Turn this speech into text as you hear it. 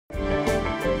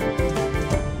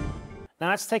Now,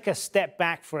 let's take a step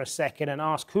back for a second and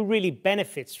ask who really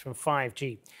benefits from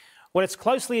 5G. Well, it's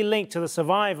closely linked to the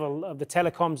survival of the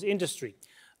telecoms industry.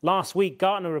 Last week,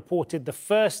 Gartner reported the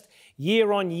first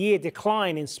year-on-year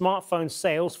decline in smartphone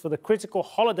sales for the critical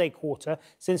holiday quarter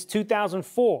since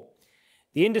 2004.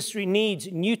 The industry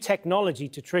needs new technology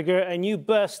to trigger a new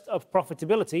burst of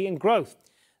profitability and growth.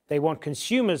 They want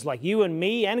consumers like you and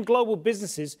me and global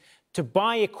businesses to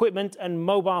buy equipment and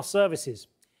mobile services.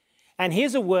 And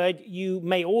here's a word you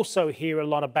may also hear a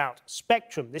lot about: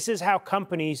 spectrum. This is how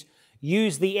companies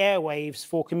use the airwaves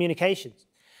for communications.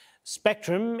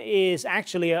 Spectrum is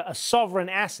actually a sovereign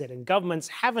asset, and governments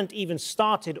haven't even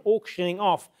started auctioning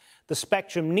off the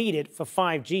spectrum needed for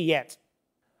 5G yet.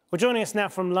 Well, joining us now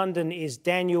from London is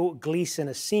Daniel Gleeson,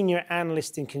 a senior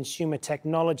analyst in consumer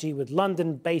technology with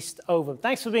London-based Ovum.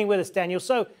 Thanks for being with us, Daniel.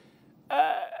 So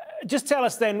just tell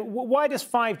us then, why does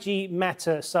 5G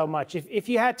matter so much? If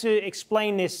you had to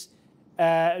explain this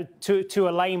to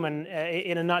a layman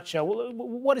in a nutshell,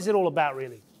 what is it all about,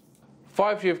 really?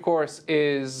 5G, of course,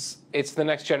 it's the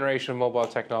next generation of mobile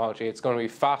technology. It's going to be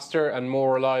faster and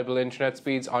more reliable internet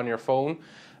speeds on your phone.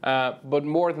 But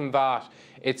more than that,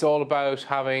 it's all about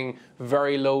having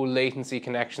very low latency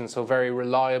connections, so very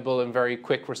reliable and very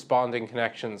quick responding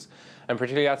connections. And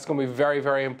particularly that's going to be very,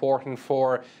 very important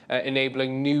for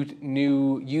enabling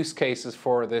new use cases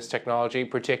for this technology,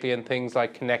 particularly in things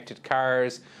like connected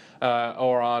cars,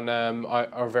 or on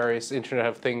our various Internet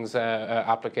of Things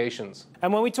applications.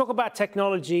 And when we talk about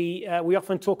technology, we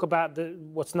often talk about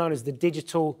what's known as the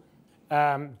digital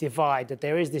divide, that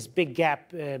there is this big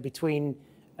gap between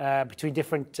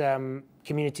different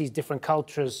communities, different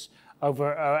cultures,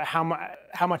 over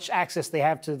how much access they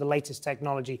have to the latest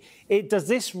technology. Does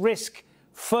this risk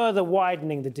further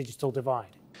widening the digital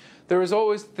divide? There is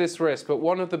always this risk, but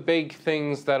one of the big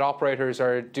things that operators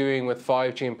are doing with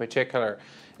 5G in particular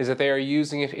is that they are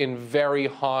using it in very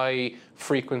high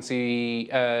frequency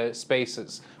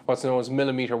spaces, what's known as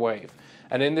millimeter wave.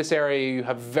 And in this area, you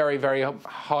have very, very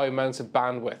high amounts of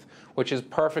bandwidth, which is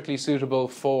perfectly suitable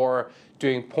for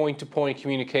doing point-to-point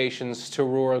communications to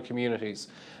rural communities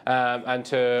and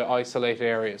to isolated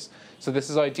areas. So this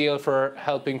is ideal for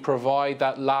helping provide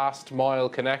that last mile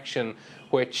connection,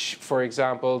 which, for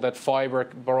example, that fiber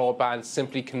broadband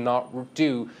simply cannot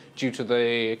do due to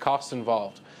the cost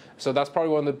involved. So that's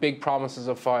probably one of the big promises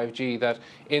of 5G, that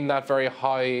in that very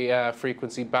high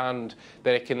frequency band,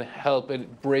 that it can help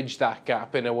it bridge that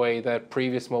gap in a way that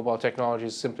previous mobile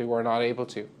technologies simply were not able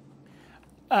to.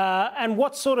 And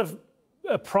what sort of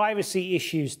privacy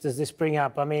issues does this bring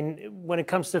up? I mean, when it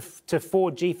comes to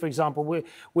 4G, for example,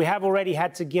 we have already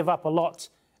had to give up a lot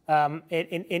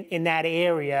in that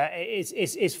area. Is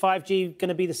 5G going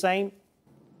to be the same?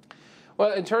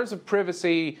 Well, in terms of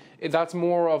privacy, that's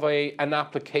more of an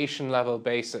application level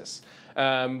basis.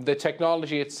 The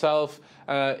technology itself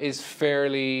is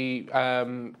fairly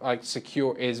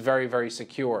secure, is very, very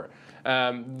secure.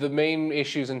 The main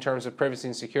issues in terms of privacy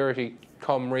and security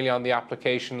come really on the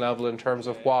application level in terms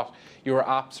of what your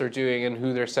apps are doing and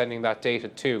who they're sending that data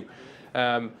to.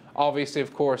 Obviously,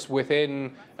 of course,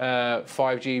 within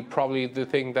 5G, probably the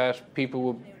thing that people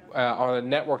will, on a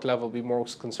network level, be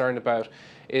most concerned about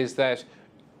is that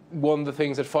one of the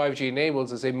things that 5G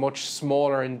enables is a much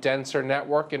smaller and denser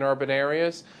network in urban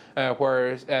areas,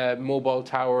 where mobile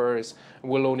towers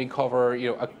will only cover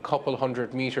a couple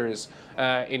hundred meters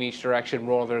in each direction,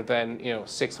 rather than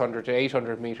 600 to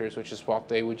 800 meters, which is what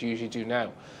they would usually do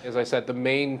now. As I said, the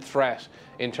main threat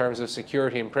in terms of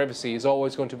security and privacy is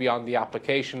always going to be on the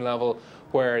application level,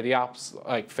 where the apps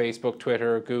like Facebook,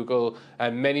 Twitter, Google,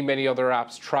 and many other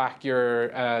apps track your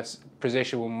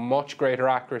position with much greater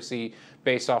accuracy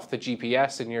based off the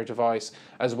GPS in your device,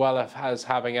 as well as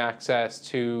having access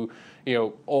to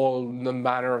all the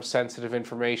manner of sensitive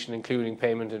information, including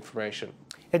payment information.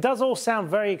 It does all sound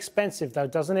very expensive, though,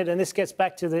 doesn't it? And this gets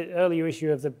back to the earlier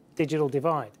issue of the digital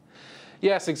divide.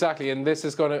 Yes, exactly. And this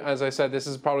is going to, as I said, this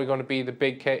is probably going to be the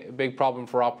big problem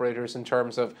for operators in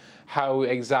terms of how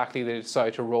exactly they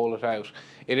decide to roll it out.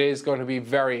 It is going to be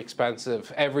very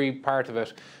expensive, every part of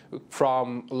it,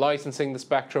 from licensing the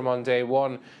spectrum on day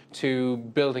one to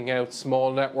building out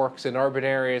small networks in urban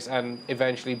areas and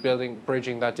eventually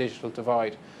bridging that digital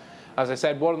divide. As I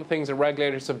said, one of the things that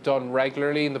regulators have done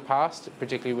regularly in the past,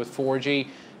 particularly with 4G,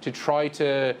 to try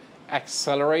to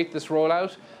accelerate this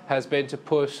rollout has been to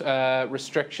put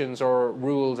restrictions or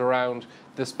rules around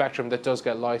the spectrum that does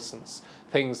get licensed.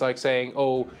 Things like saying,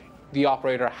 oh, the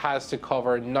operator has to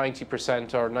cover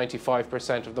 90% or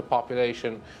 95% of the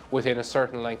population within a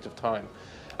certain length of time.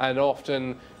 And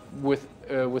often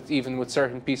even with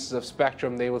certain pieces of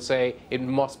spectrum, they will say it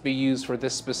must be used for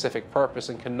this specific purpose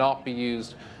and cannot be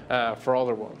used for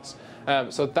other ones.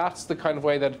 So that's the kind of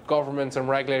way that governments and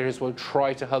regulators will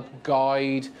try to help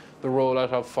guide the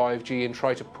rollout of 5G and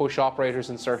try to push operators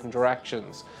in certain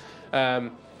directions.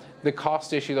 The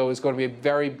cost issue, though, is going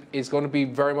to be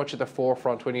very much at the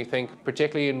forefront when you think,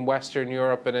 particularly in Western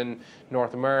Europe and in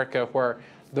North America, where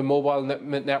the mobile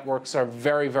networks are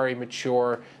very, very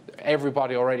mature.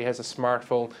 Everybody already has a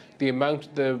smartphone.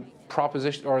 The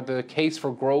proposition or the case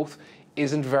for growth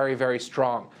isn't very, very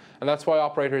strong. And that's why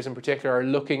operators in particular are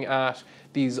looking at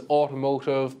these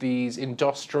automotive, these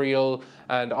industrial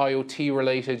and IoT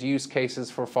related use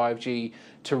cases for 5G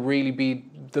to really be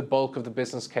the bulk of the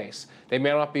business case. They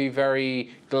may not be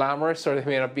very glamorous, or they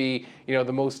may not be, the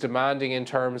most demanding in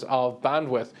terms of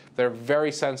bandwidth. They're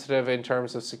very sensitive in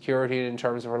terms of security, and in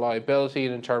terms of reliability,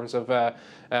 and in terms of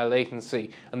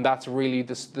latency. And that's really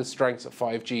the strengths of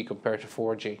 5G compared to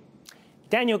 4G.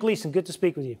 Daniel Gleeson, good to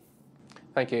speak with you.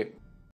 Thank you.